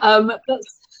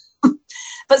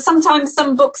 But sometimes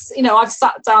some books, I've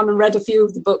sat down and read a few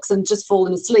of the books and just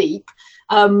fallen asleep.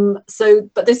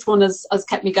 But this one has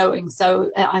kept me going.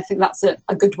 So I think that's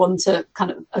a good one to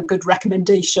kind of a good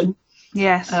recommendation.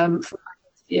 Yes. For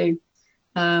you.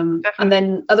 And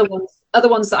then other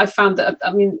ones that I found that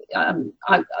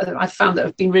I found that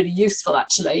have been really useful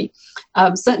actually.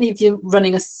 Certainly, if you're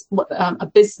running a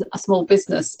small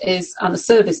business and a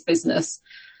service business,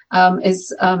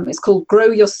 it's called Grow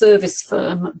Your Service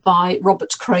Firm by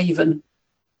Robert Craven.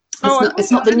 I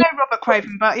know Robert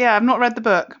Craven, but I've not read the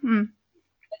book.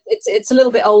 It's a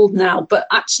little bit old now, but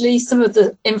actually some of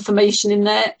the information in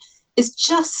there is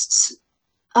just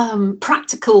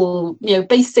practical,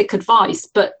 basic advice,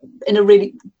 but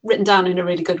written down in a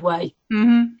really good way.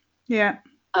 And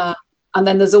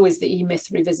then there's always the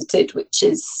E-Myth Revisited, which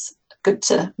is good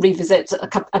to revisit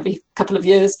every couple of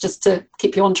years just to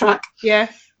keep you on track. I've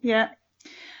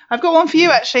got one for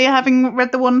you actually, having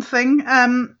read the one thing.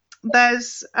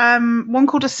 There's one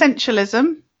called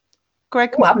Essentialism.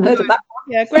 Greg I haven't heard of that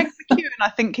one. Greg McKeown, I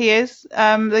think he is,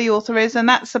 the author is, and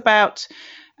that's about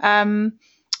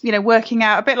working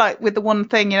out a bit like with the one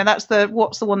thing, that's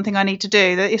what's the one thing I need to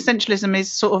do. The essentialism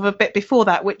is sort of a bit before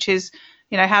that, which is,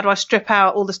 how do I strip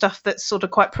out all the stuff that's sort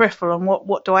of quite peripheral, and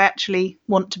what do I actually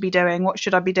want to be doing? What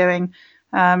should I be doing?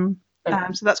 So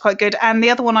that's quite good. And the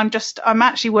other one I'm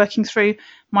actually working through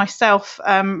myself,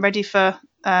 ready for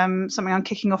something I'm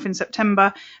kicking off in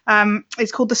September.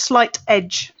 It's called The Slight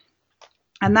Edge.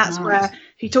 And that's where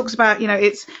he talks about,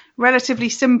 it's relatively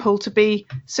simple to be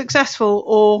successful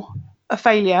or a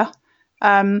failure,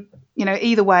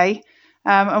 either way,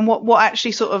 and what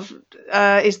actually sort of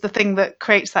is the thing that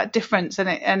creates that difference.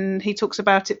 And he talks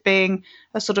about it being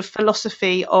a sort of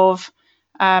philosophy of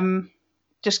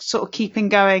just sort of keeping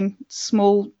going,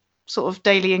 small sort of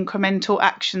daily incremental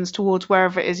actions towards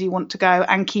wherever it is you want to go,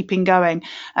 and keeping going.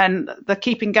 And the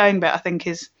keeping going bit, I think,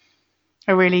 is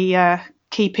a really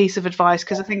key piece of advice,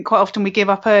 because I think quite often we give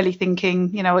up early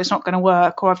thinking, it's not going to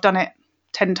work, or I've done it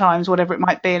 10 times, whatever it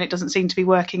might be, and it doesn't seem to be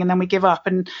working, and then we give up.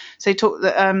 And so he talked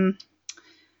that I can't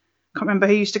remember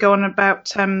who used to go on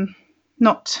about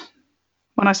not,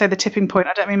 when I say the tipping point,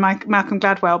 I don't mean Malcolm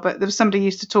Gladwell, but there was somebody who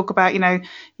used to talk about,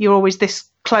 you're always this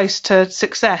close to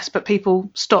success, but people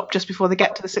stop just before they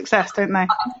get to the success, don't they?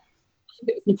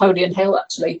 Napoleon Hill,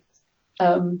 actually.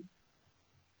 I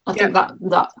think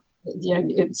that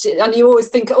and you always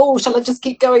think, oh, shall I just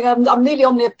keep going? I'm nearly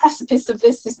on the precipice of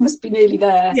this. This must be nearly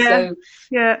there. I'm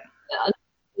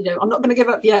not going to give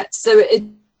up yet. So it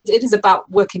is about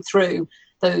working through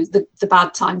the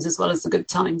bad times as well as the good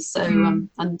times. So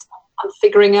and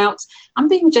figuring out, I'm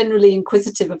being generally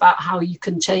inquisitive about how you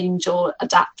can change or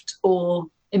adapt or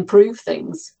improve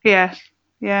things.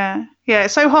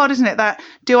 It's so hard, isn't it, that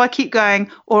do I keep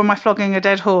going or am I flogging a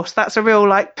dead horse? That's a real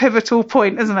pivotal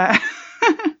point, isn't it?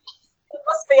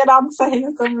 Must be an answer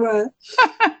here somewhere.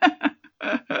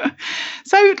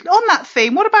 So on that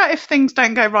theme, what about if things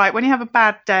don't go right? When you have a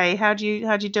bad day, how do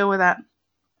you deal with that?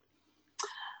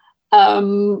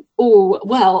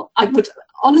 Well, I would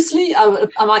honestly,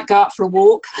 I might go out for a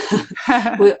walk,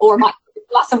 or I might have a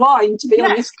glass of wine, to be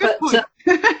honest. But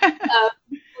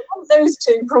those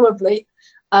two probably,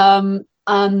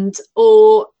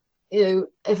 or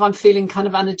if I'm feeling kind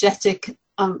of energetic,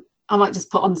 I might just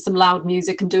put on some loud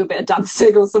music and do a bit of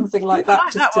dancing or something like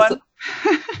that.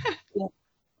 Yeah.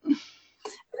 A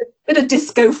bit of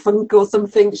disco funk or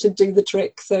something should do the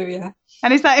trick. So yeah.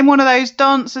 And is that in one of those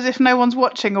dance as if no one's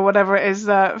watching or whatever it is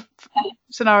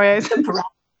scenarios?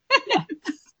 Yeah.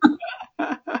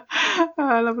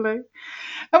 Oh, lovely.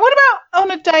 And what about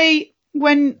on a day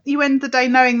when you end the day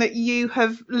knowing that you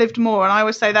have lived more? And I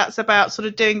always say that's about sort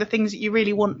of doing the things that you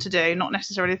really want to do, not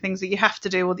necessarily things that you have to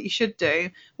do or that you should do.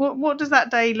 What does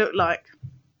that day look like?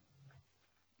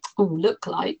 Oh, look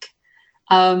like.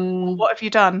 What have you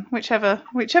done?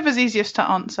 Whichever's easiest to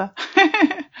answer. What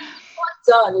I've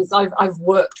done is I've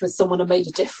worked with someone and made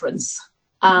a difference,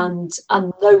 and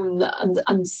known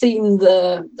and seen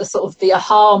the sort of the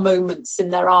aha moments in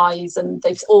their eyes, and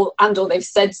they've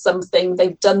said something,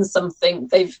 they've done something,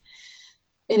 they've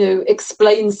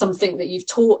explained something that you've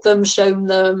taught them, shown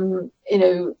them,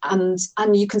 and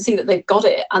you can see that they've got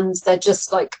it, and they're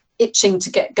just like itching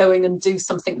to get going and do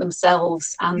something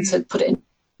themselves and to put it into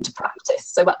practice.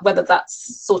 So whether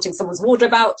that's sorting someone's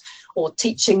wardrobe out or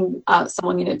teaching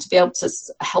someone, to be able to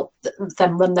help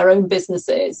them run their own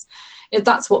businesses,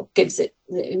 that's what gives it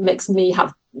makes me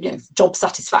have job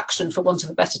satisfaction, for want of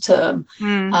a better term.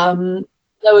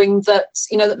 Knowing that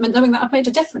knowing that I've made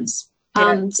a difference,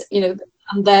 and and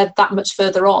they're that much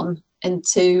further on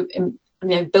into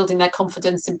building their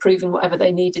confidence, improving whatever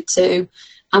they needed to,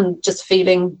 and just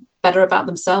feeling better about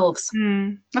themselves.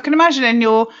 I can imagine in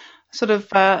your sort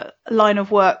of line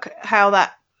of work how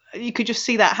that you could just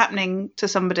see that happening to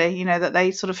somebody, that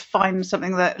they sort of find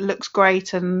something that looks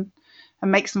great and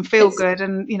makes them feel good,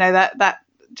 and that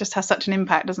just has such an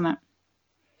impact, doesn't it?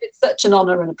 It's such an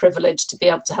honour and a privilege to be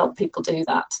able to help people do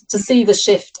that, to see the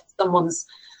shift in someone's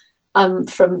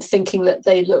from thinking that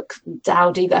they look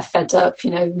dowdy, they're fed up,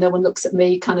 no one looks at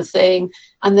me kind of thing,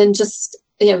 and then just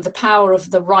the power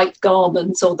of the right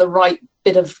garment or the right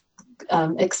bit of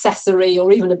accessory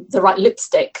or even the right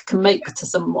lipstick can make to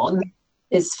someone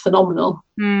is phenomenal.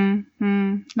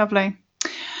 Lovely.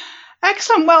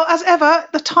 Excellent. Well, as ever,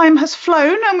 the time has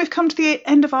flown and we've come to the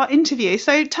end of our interview.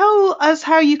 So tell us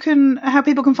how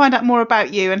people can find out more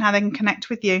about you and how they can connect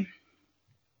with you.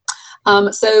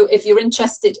 So if you're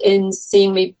interested in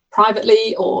seeing me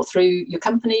privately or through your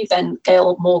company, then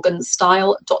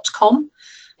gailmorganstyle.com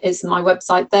is my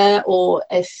website there. Or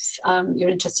if you're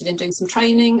interested in doing some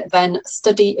training, then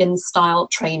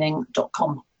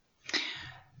studyinstyletraining.com.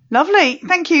 Lovely.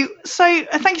 Thank you. So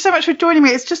thank you so much for joining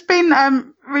me. It's just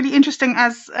been really interesting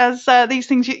as these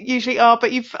things usually are,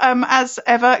 but you've, as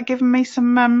ever, given me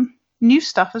some new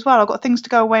stuff as well. I've got things to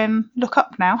go away and look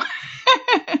up now.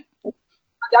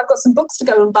 I've got some books to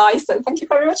go and buy, so thank you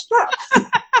very much for that.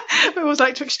 We always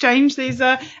like to exchange these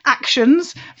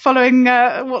actions following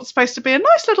what's supposed to be a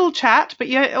nice little chat, but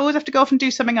you always have to go off and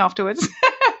do something afterwards.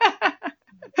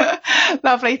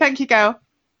 Lovely. Thank you, Gail.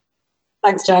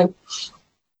 Thanks, Jo.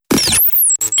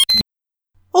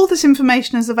 All this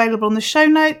information is available on the show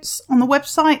notes on the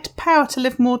website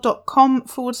powertolivemore.com/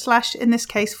 in this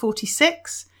case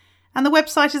 46. And the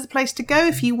website is a place to go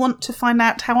if you want to find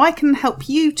out how I can help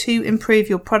you to improve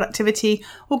your productivity,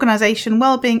 organisation,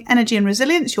 well-being, energy and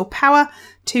resilience, your power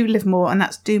to live more, and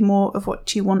that's do more of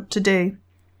what you want to do.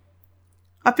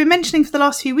 I've been mentioning for the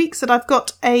last few weeks that I've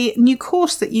got a new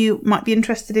course that you might be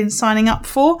interested in signing up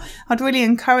for. I'd really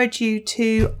encourage you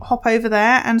to hop over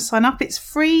there and sign up. It's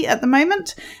free at the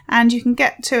moment, and you can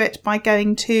get to it by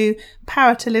going to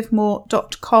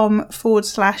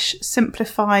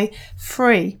powertolivemore.com/simplify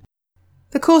free.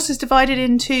 The course is divided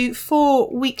into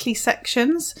 4 weekly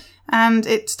sections, and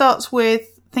it starts with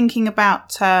thinking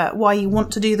about why you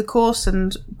want to do the course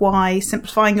and why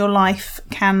simplifying your life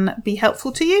can be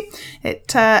helpful to you.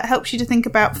 It helps you to think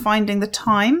about finding the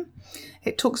time.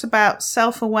 It talks about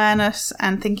self-awareness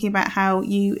and thinking about how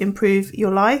you improve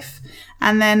your life.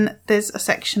 And then there's a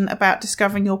section about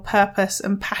discovering your purpose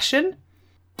and passion.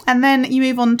 And then you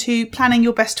move on to planning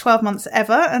your best 12 months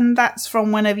ever, and that's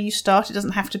from whenever you start. It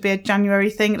doesn't have to be a January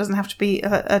thing. It doesn't have to be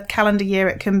a calendar year.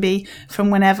 It can be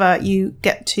from whenever you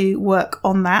get to work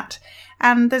on that.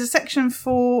 And there's a section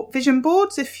for vision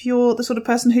boards if you're the sort of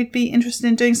person who'd be interested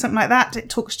in doing something like that. It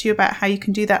talks to you about how you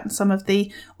can do that and some of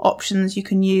the options you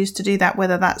can use to do that,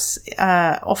 whether that's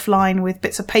offline with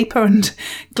bits of paper and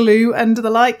glue and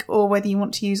the like, or whether you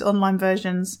want to use online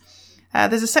versions.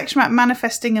 There's a section about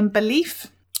manifesting and belief.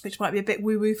 which might be a bit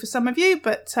woo-woo for some of you,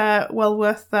 but well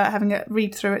worth having a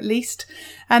read through at least.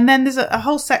 And then there's a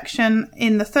whole section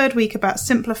in the third week about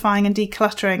simplifying and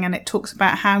decluttering, and it talks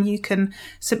about how you can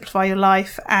simplify your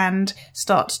life and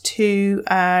start to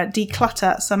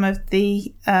declutter some of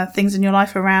the things in your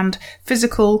life around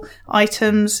physical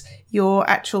items, your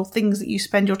actual things that you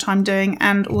spend your time doing,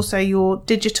 and also your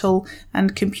digital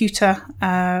and computer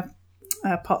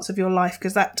parts of your life,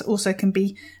 because that also can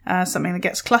be something that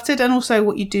gets cluttered, and also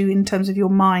what you do in terms of your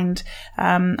mind.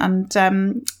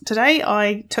 Today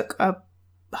I took a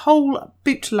whole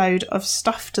bootload of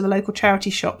stuff to the local charity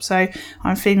shop, so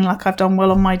I'm feeling like I've done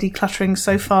well on my decluttering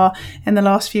so far in the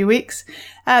last few weeks.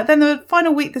 Then the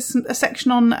final week, there's a section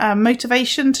on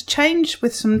motivation to change,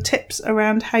 with some tips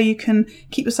around how you can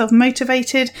keep yourself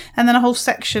motivated, and then a whole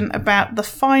section about the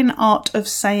fine art of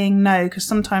saying no, because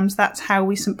sometimes that's how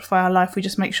we simplify our life. We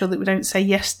just make sure that we don't say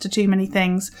yes to too many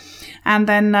things. And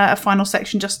then a final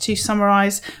section just to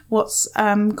summarise what's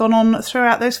gone on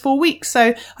throughout those 4 weeks.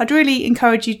 So I'd really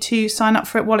encourage you to sign up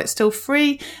for it while it's still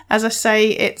free. As I say,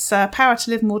 it's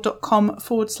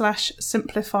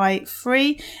powertolivemore.com/simplify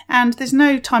free, and there's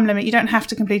no time limit. You don't have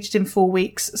to complete it in 4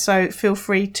 weeks, so feel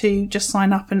free to just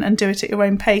sign up and do it at your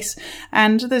own pace.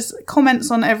 And there's comments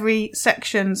on every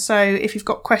section, so if you've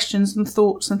got questions and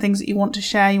thoughts and things that you want to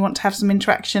share, you want to have some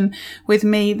interaction with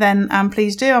me, then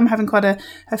please do. I'm having quite a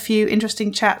few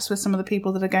interesting chats with some of the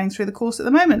people that are going through the course at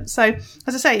the moment. So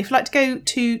as I say, if you'd like to go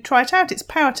to try it out, it's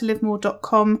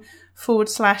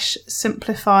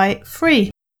powertolivemore.com/simplify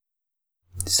free.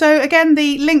 So again,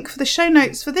 the link for the show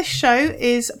notes for this show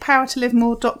is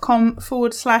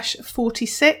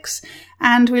powertolivemore.com/46,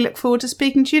 and we look forward to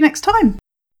speaking to you next time.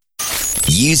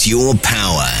 Use your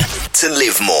power to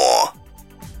live more.